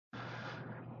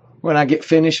When I get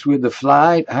finished with the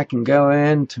flight, I can go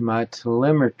into my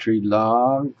telemetry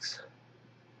logs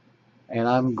and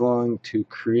I'm going to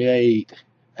create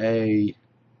a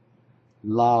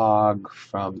log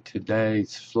from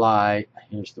today's flight.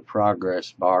 Here's the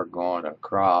progress bar going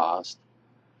across.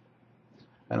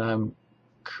 And I'm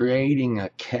creating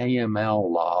a KML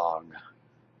log.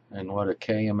 And what a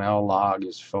KML log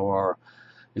is for,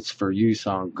 it's for use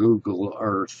on Google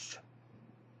Earth.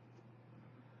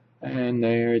 And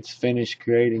there, it's finished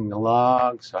creating the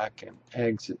log, so I can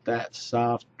exit that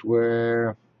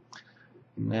software.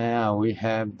 Now we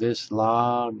have this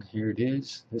log. Here it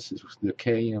is. This is the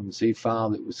KMZ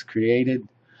file that was created.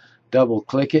 Double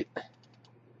click it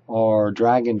or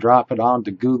drag and drop it onto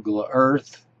Google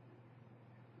Earth.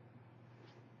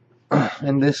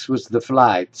 And this was the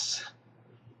flights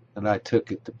that I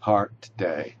took at the park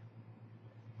today.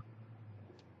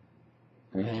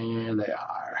 There they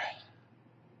are.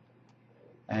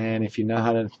 And if you know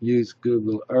how to use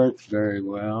Google Earth very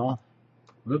well,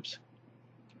 whoops,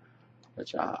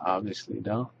 which I obviously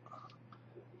don't,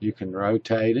 you can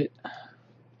rotate it,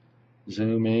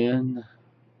 zoom in,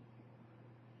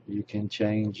 you can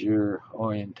change your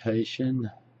orientation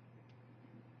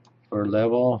for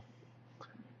level,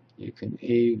 you can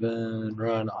even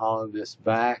run all of this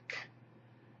back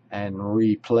and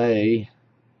replay.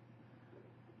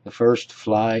 The first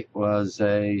flight was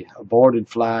a aborted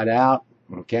flight out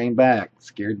and came back,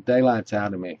 scared the daylights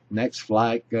out of me. Next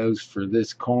flight goes for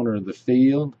this corner of the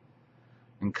field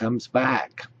and comes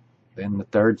back. Then the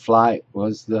third flight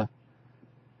was the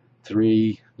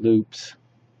 3 loops,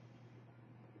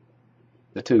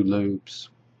 the 2 loops,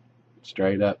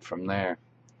 straight up from there.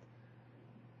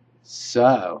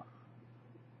 So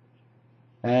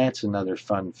that's another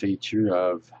fun feature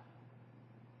of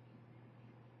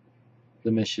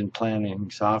the mission planning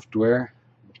software.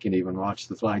 You can even watch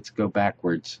the flights go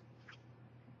backwards.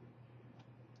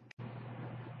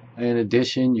 In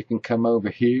addition, you can come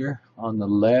over here on the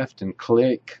left and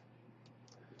click,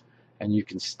 and you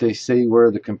can see where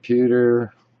the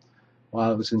computer,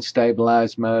 while it was in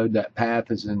stabilized mode, that path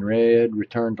is in red,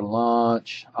 return to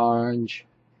launch, orange,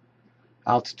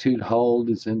 altitude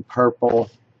hold is in purple.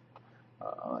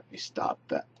 Let me stop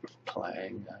that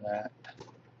playing that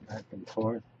back and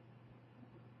forth.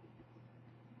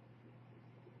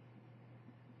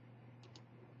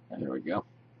 There we go.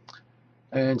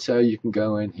 And so you can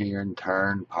go in here and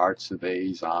turn parts of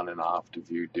these on and off to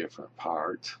view different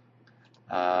parts.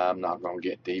 I'm not going to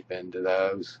get deep into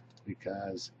those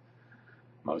because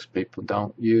most people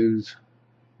don't use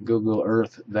Google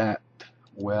Earth that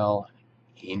well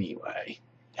anyway.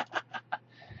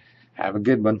 Have a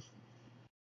good one.